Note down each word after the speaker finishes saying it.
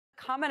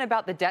comment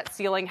about the debt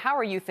ceiling. How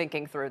are you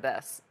thinking through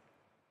this?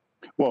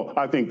 Well,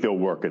 I think they'll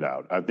work it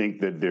out. I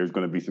think that there's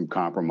going to be some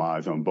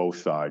compromise on both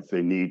sides.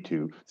 They need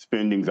to.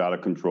 Spending's out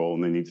of control,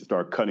 and they need to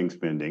start cutting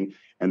spending,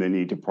 and they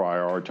need to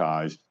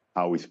prioritize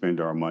how we spend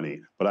our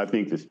money. But I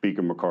think that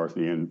Speaker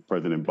McCarthy and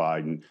President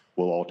Biden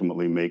will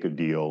ultimately make a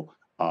deal,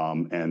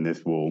 and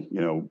this will,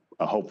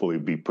 hopefully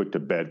be put to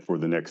bed for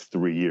the next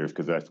 3 years,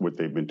 because that's what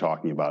they've been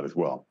talking about as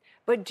well.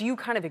 But do you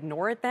kind of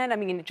ignore it then? I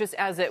mean, just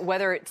as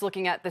whether it's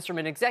looking at this from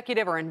an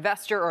executive or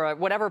investor or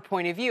whatever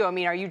point of view, I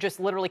mean, are you just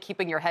literally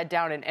keeping your head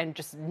down and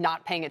just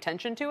not paying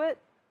attention to it?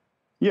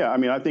 Yeah, I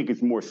mean, I think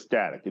it's more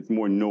static. It's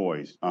more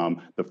noise.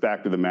 The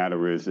fact of the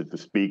matter is that the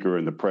speaker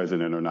and the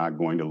president are not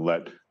going to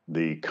let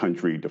the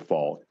country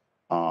default.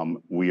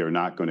 We are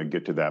not going to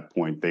get to that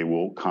point. They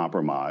will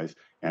compromise,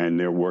 and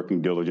they're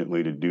working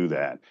diligently to do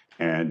that.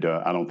 And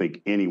I don't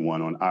think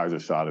anyone on either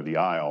side of the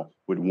aisle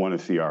would want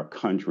to see our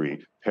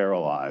country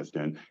paralyzed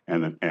and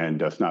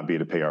us not be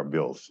able to pay our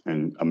bills,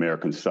 and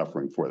Americans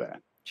suffering for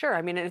that. Sure.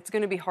 I mean, it's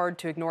going to be hard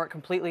to ignore it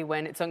completely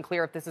when it's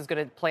unclear if this is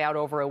going to play out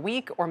over a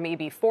week or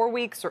maybe 4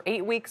 weeks or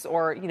 8 weeks,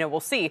 or, we'll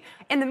see.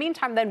 In the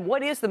meantime, then,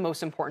 what is the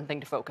most important thing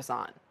to focus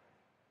on?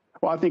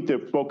 Well, I think they're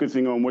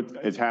focusing on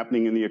what is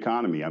happening in the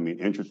economy. I mean,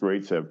 interest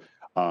rates have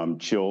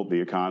chilled the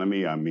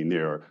economy. I mean,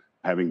 they're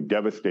having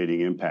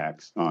devastating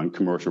impacts on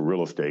commercial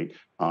real estate.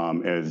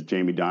 As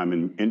Jamie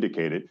Dimon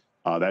indicated,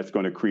 that's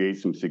going to create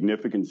some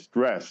significant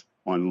stress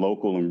on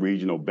local and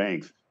regional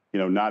banks.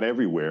 Not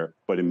everywhere,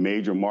 but in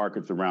major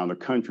markets around the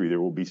country,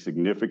 there will be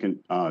significant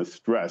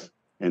stress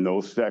in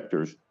those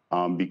sectors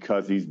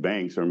because these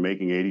banks are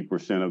making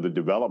 80% of the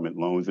development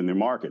loans in their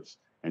markets.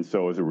 And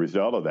so as a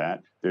result of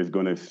that, there's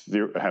going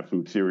to have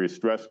some serious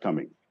stress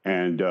coming.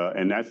 And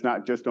that's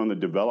not just on the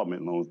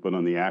development loans, but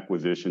on the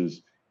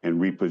acquisitions and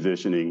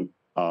repositioning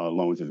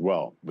loans as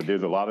well. But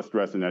there's a lot of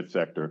stress in that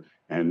sector,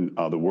 and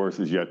the worst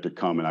is yet to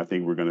come. And I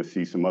think we're going to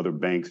see some other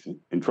banks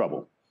in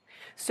trouble.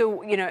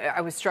 So, I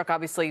was struck,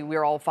 obviously,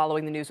 we're all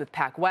following the news with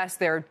PacWest.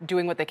 They're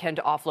doing what they can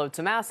to offload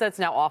some assets,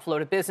 now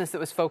offload a business that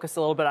was focused a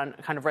little bit on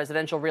kind of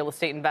residential real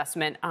estate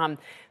investment.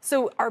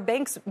 So are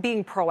banks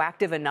being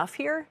proactive enough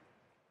here?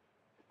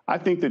 I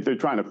think that they're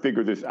trying to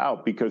figure this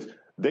out because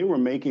they were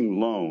making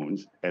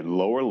loans at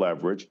lower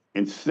leverage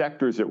in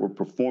sectors that were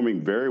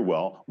performing very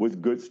well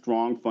with good,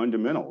 strong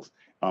fundamentals,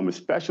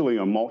 especially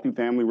on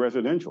multifamily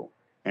residential.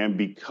 And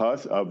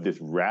because of this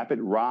rapid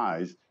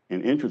rise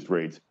in interest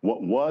rates,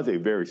 what was a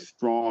very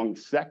strong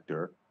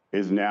sector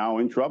is now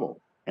in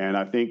trouble. And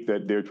I think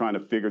that they're trying to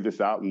figure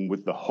this out, and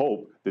with the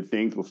hope that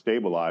things will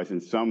stabilize,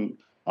 and some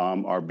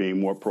are being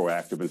more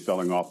proactive in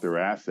selling off their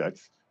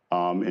assets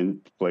in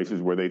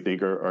places where they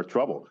think are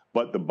trouble.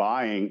 But the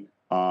buying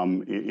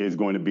is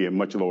going to be at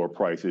much lower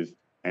prices.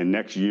 And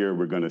next year,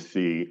 we're going to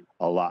see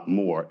a lot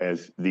more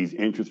as these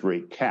interest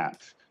rate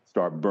caps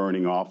start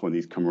burning off on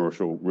these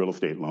commercial real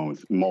estate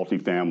loans,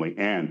 multifamily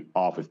and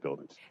office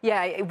buildings.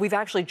 Yeah, we've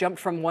actually jumped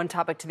from one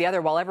topic to the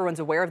other. While everyone's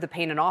aware of the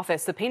pain in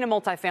office, the pain in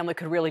multifamily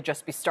could really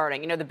just be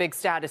starting. The big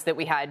stat is that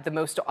we had the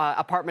most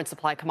apartment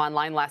supply come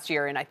online last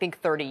year in, I think,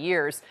 30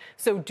 years.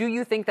 So do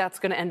you think that's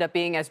going to end up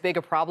being as big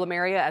a problem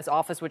area as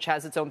office, which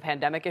has its own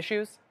pandemic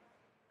issues?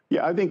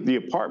 Yeah, I think the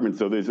apartments,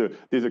 though, there's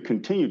a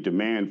continued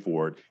demand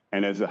for it.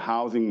 And as the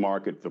housing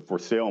market, the for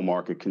sale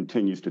market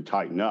continues to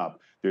tighten up,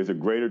 there's a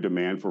greater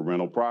demand for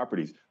rental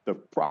properties. The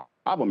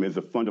problem is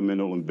the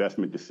fundamental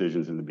investment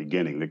decisions in the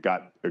beginning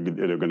that are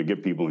going to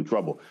get people in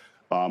trouble.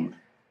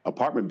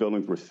 Apartment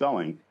buildings were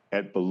selling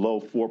at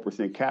below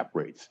 4% cap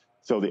rates.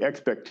 So the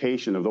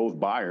expectation of those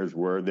buyers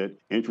were that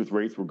interest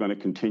rates were going to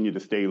continue to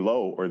stay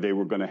low, or they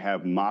were going to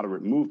have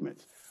moderate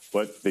movements.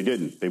 But they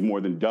didn't. They've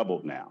more than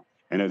doubled now.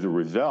 And as a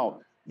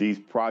result, these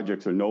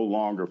projects are no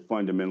longer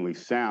fundamentally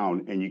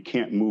sound, and you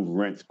can't move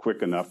rents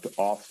quick enough to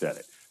offset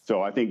it.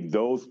 So I think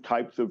those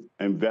types of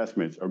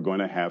investments are going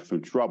to have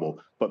some trouble,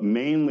 but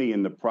mainly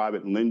in the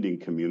private lending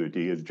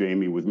community, as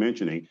Jamie was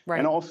mentioning. Right.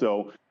 And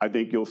also, I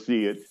think you'll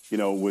see it,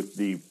 with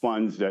the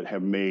funds that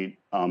have made,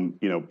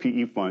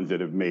 PE funds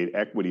that have made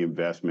equity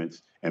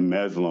investments and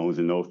mezz loans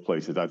in those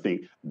places. I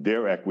think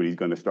their equity is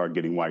going to start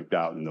getting wiped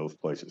out in those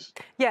places.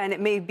 Yeah, and it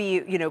may be,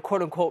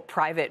 quote unquote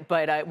private,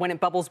 but when it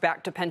bubbles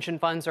back to pension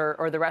funds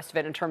or the rest of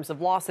it in terms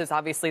of losses,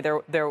 obviously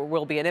there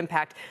will be an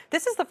impact.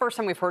 This is the first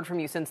time we've heard from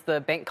you since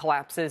the bank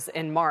collapses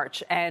in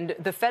March. And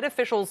the Fed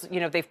officials,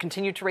 they've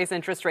continued to raise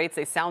interest rates.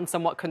 They sound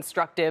somewhat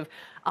constructive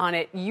on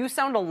it. You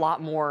sound a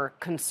lot more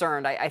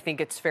concerned, I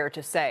think it's fair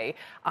to say.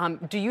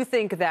 Do you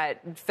think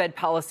that Fed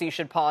policy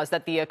should pause,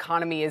 that the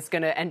economy is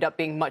going to end up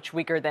being much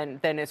weaker than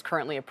is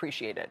currently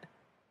appreciated?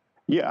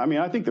 Yeah, I mean,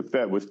 I think the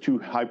Fed was too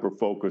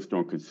hyper-focused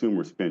on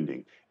consumer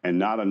spending and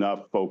not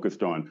enough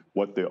focused on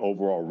what the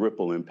overall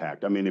ripple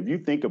impact. I mean, if you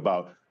think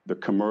about the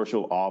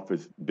commercial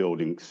office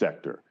building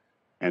sector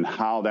and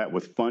how that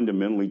was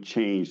fundamentally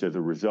changed as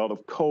a result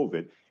of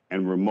COVID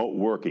and remote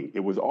working,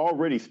 it was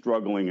already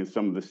struggling in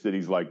some of the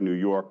cities like New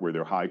York, where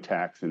they're high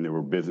tax and there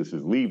were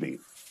businesses leaving.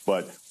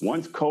 But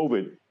once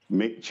COVID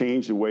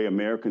changed the way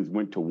Americans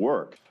went to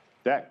work,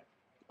 that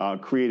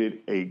created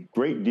a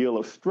great deal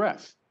of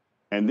stress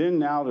And then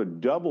now to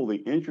double the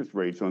interest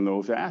rates on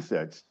those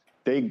assets,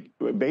 they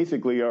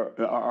basically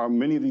are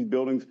many of these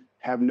buildings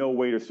have no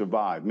way to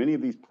survive. Many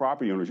of these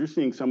property owners, you're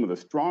seeing some of the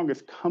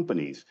strongest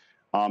companies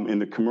in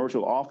the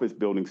commercial office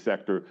building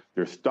sector,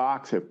 their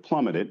stocks have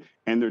plummeted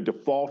and they're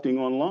defaulting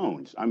on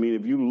loans. I mean,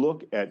 if you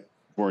look at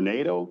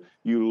Vornado,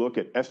 you look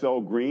at SL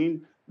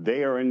Green,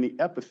 they are in the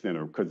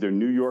epicenter because they're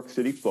New York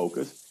City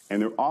focused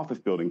and they're office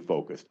building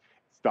focused.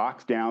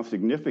 Stocks down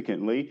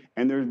significantly,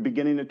 and they're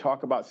beginning to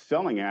talk about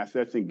selling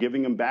assets and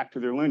giving them back to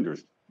their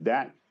lenders.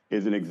 That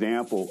is an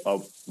example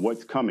of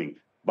what's coming.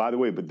 By the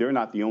way, but they're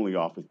not the only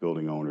office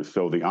building owners.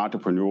 So the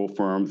entrepreneurial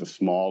firms, the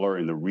smaller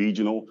and the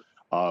regional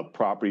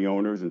property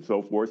owners and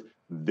so forth,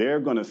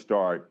 they're going to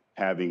start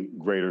having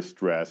greater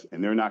stress,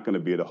 and they're not going to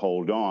be able to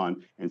hold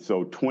on. And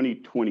so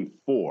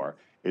 2024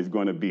 is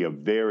going to be a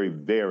very,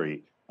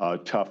 very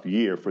tough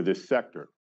year for this sector.